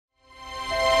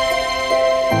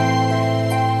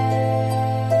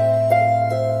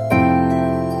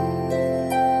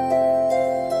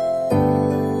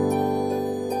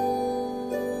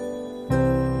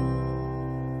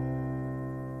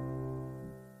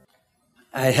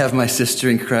I have my sister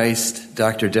in Christ,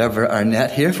 Dr. Debbie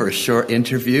Arnett, here for a short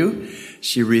interview.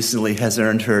 She recently has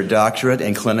earned her doctorate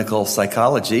in clinical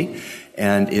psychology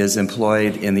and is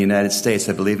employed in the United States,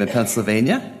 I believe, in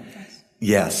Pennsylvania.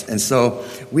 Yes. And so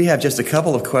we have just a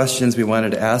couple of questions we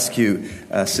wanted to ask you,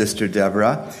 Sister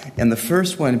Deborah. And the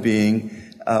first one being,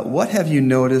 what have you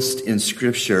noticed in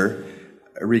Scripture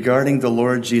regarding the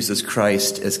Lord Jesus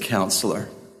Christ as counselor?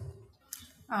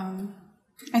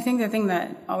 I think the thing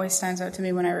that always stands out to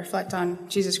me when I reflect on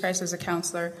Jesus Christ as a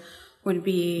counselor would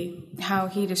be how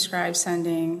he describes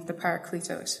sending the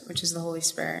Parakletos, which is the Holy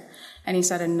Spirit. And he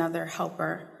said another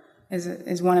helper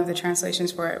is one of the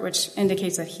translations for it, which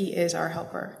indicates that he is our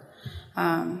helper.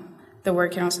 The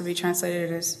word can also be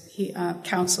translated as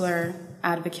counselor,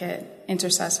 advocate,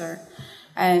 intercessor.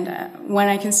 And when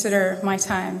I consider my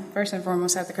time, first and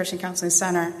foremost, at the Christian Counseling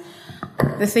Center,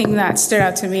 the thing that stood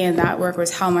out to me in that work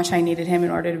was how much I needed him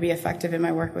in order to be effective in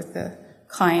my work with the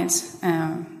clients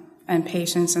and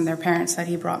patients and their parents that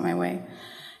he brought my way.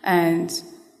 And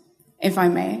if I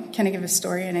may, can I give a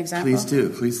story, an example?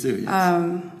 Please do.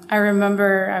 Yes. I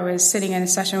remember I was sitting in a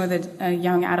session with a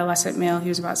young adolescent male. He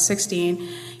was about 16.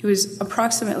 He was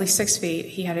approximately 6 feet.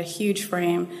 He had a huge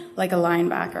frame, like a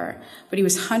linebacker, but he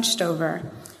was hunched over.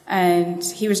 And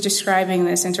he was describing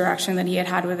this interaction that he had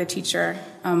had with a teacher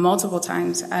multiple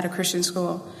times at a Christian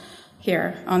school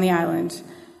here on the island,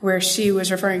 where she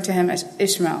was referring to him as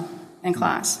Ishmael in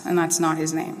class, and that's not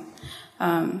his name.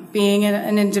 Being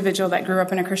an individual that grew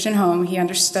up in a Christian home, he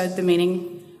understood the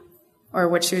meaning, or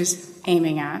what she was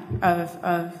aiming at,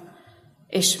 of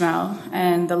Ishmael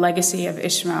and the legacy of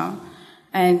Ishmael.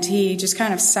 And he just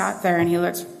kind of sat there and he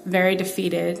looked very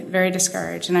defeated, very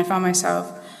discouraged. And I found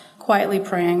myself quietly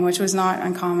praying, which was not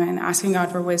uncommon, asking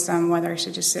God for wisdom, whether I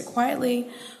should just sit quietly,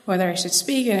 whether I should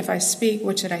speak, and if I speak,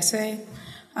 what should I say?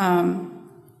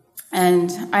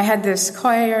 And I had this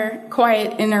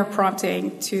quiet inner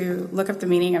prompting to look up the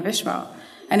meaning of Ishmael.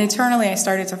 And internally, I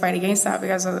started to fight against that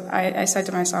because I said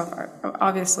to myself,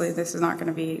 obviously, this is not going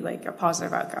to be like a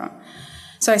positive outcome.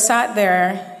 So I sat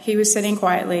there, he was sitting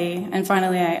quietly, and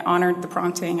finally I honored the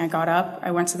prompting. I got up,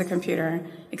 I went to the computer,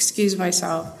 excused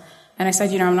myself, and I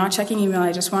said, I'm not checking email.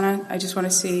 I just want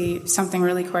to see something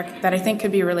really quick that I think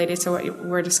could be related to what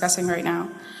we're discussing right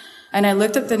now. And I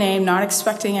looked up the name, not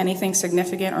expecting anything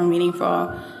significant or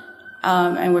meaningful,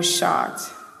 and was shocked.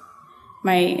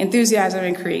 My enthusiasm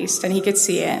increased, and he could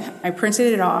see it. I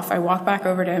printed it off. I walked back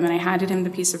over to him, and I handed him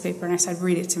the piece of paper, and I said,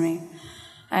 read it to me.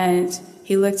 And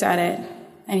he looked at it,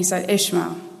 and he said,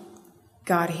 Ishmael,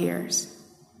 God hears.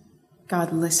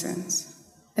 God listens.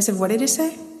 I said, what did it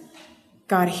say?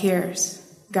 God hears.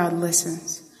 God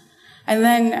listens. And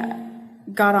then,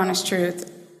 God, honest truth,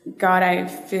 God, I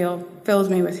feel, filled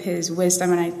me with his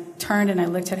wisdom, and I turned and I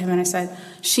looked at him and I said,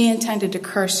 she intended to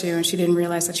curse you, and she didn't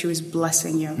realize that she was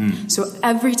blessing you. So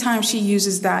every time she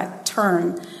uses that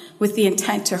term with the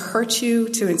intent to hurt you,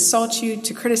 to insult you,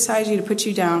 to criticize you, to put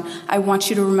you down, I want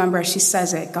you to remember as she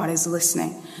says it, God is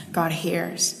listening. God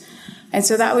hears. And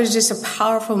so that was just a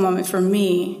powerful moment for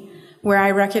me where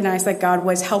I recognized that God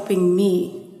was helping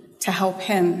me to help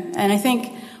him. And I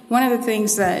think one of the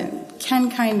things that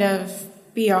can kind of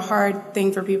be a hard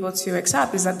thing for people to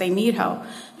accept is that they need help,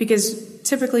 because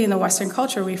typically in the Western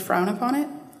culture we frown upon it.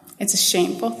 It's a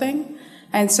shameful thing.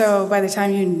 And so by the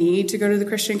time you need to go to the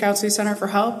Christian Counseling Center for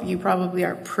help, you probably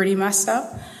are pretty messed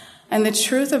up. And the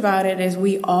truth about it is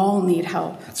we all need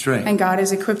help. That's right. And God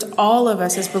has equipped all of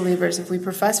us as believers, if we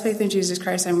profess faith in Jesus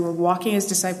Christ and we're walking as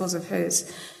disciples of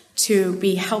his, to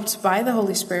be helped by the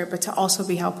Holy Spirit, but to also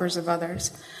be helpers of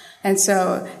others. And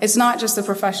so it's not just the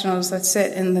professionals that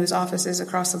sit in those offices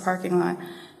across the parking lot.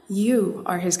 You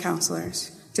are his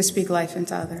counselors to speak life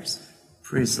into others.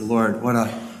 Praise the Lord. What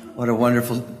a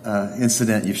wonderful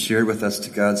incident you've shared with us, to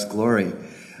God's glory.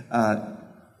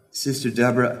 Sister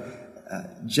Deborah,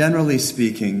 generally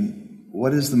speaking,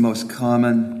 what is the most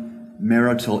common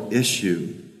marital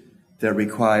issue that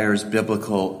requires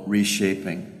biblical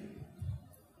reshaping?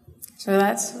 So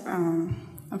that's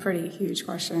a pretty huge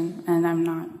question, and I'm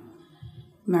not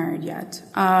married yet.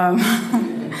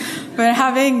 But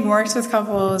having worked with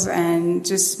couples and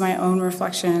just my own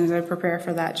reflections, I prepare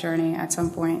for that journey at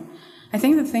some point. I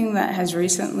think the thing that has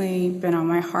recently been on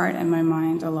my heart and my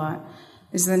mind a lot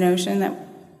is the notion that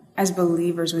as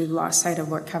believers we've lost sight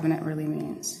of what covenant really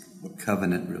means. What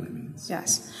covenant really means.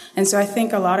 Yes. And so I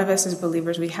think a lot of us as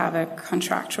believers, we have a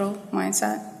contractual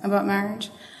mindset about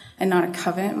marriage and not a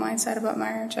covenant mindset about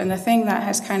marriage. And the thing that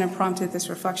has kind of prompted this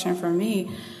reflection for me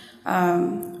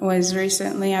was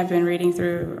recently I've been reading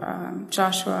through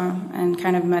Joshua and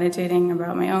kind of meditating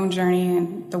about my own journey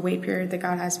and the wait period that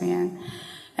God has me in.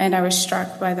 And I was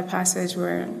struck by the passage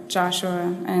where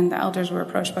Joshua and the elders were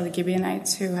approached by the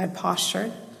Gibeonites, who had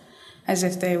postured as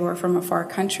if they were from a far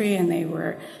country and they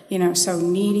were, so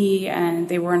needy and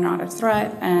they were not a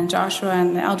threat. And Joshua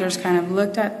and the elders kind of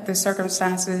looked at the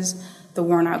circumstances, the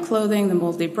worn out clothing, the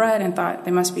moldy bread, and thought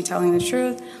they must be telling the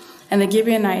truth. And the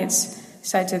Gibeonites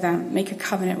said to them, make a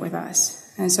covenant with us.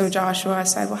 And so Joshua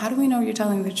said, well, how do we know you're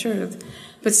telling the truth?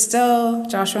 But still,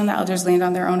 Joshua and the elders leaned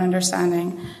on their own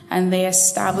understanding, and they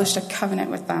established a covenant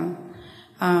with them.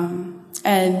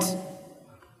 And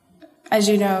as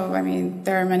you know,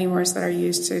 there are many words that are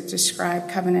used to describe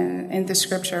covenant in the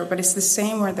scripture, but it's the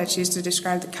same word that's used to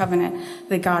describe the covenant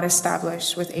that God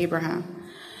established with Abraham.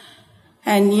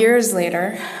 And years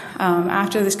later,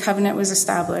 after this covenant was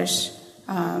established,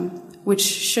 which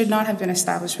should not have been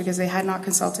established because they had not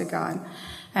consulted God,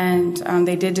 and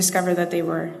they did discover that they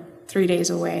were 3 days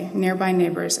away, nearby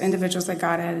neighbors, individuals that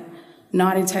God had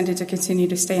not intended to continue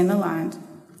to stay in the land.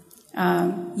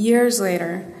 Years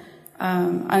later,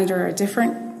 under a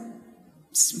different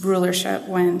rulership,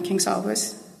 when King Saul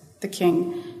was the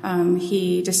king,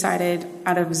 he decided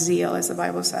out of zeal, as the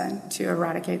Bible said, to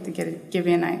eradicate the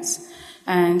Gibeonites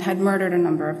and had murdered a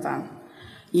number of them.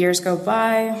 Years go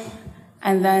by,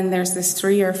 and then there's this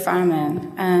 3-year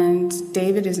famine, and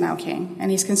David is now king, and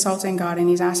he's consulting God, and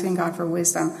he's asking God for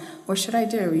wisdom. What should I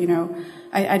do?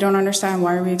 I don't understand,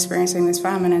 why are we experiencing this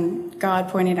famine? And God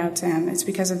pointed out to him, it's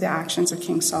because of the actions of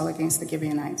King Saul against the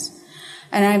Gibeonites.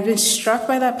 And I've been struck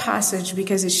by that passage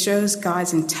because it shows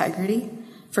God's integrity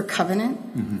for covenant,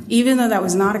 even though that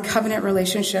was not a covenant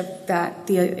relationship that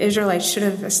the Israelites should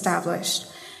have established.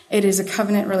 It is a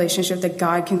covenant relationship that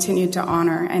God continued to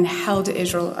honor and held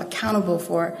Israel accountable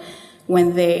for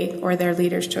when they or their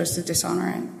leaders chose to dishonor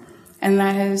it. And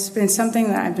that has been something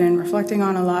that I've been reflecting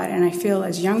on a lot, and I feel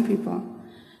as young people,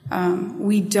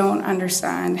 we don't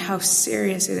understand how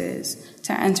serious it is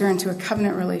to enter into a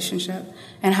covenant relationship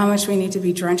and how much we need to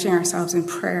be drenching ourselves in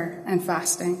prayer and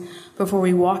fasting before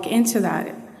we walk into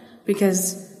that,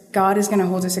 because God is going to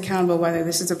hold us accountable, whether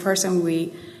this is a person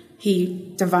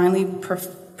he divinely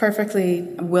perfectly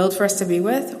willed for us to be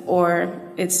with, or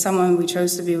it's someone we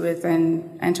chose to be with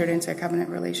and entered into a covenant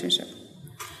relationship.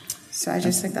 So I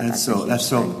just think that's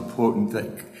so potent, that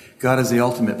God is the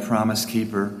ultimate promise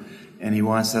keeper, and he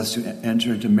wants us to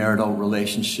enter into marital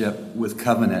relationship with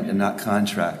covenant and not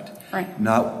contract. Right.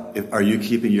 Not, are you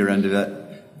keeping your end of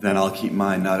it, then I'll keep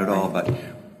mine. Not at all, but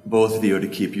both of you are to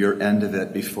keep your end of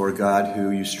it before God,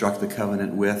 who you struck the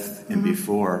covenant with and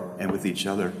before and with each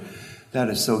other. That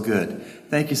is so good.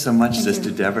 Thank you so much,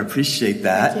 Sister Deborah. Appreciate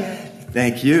that.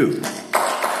 Thank you. Thank you.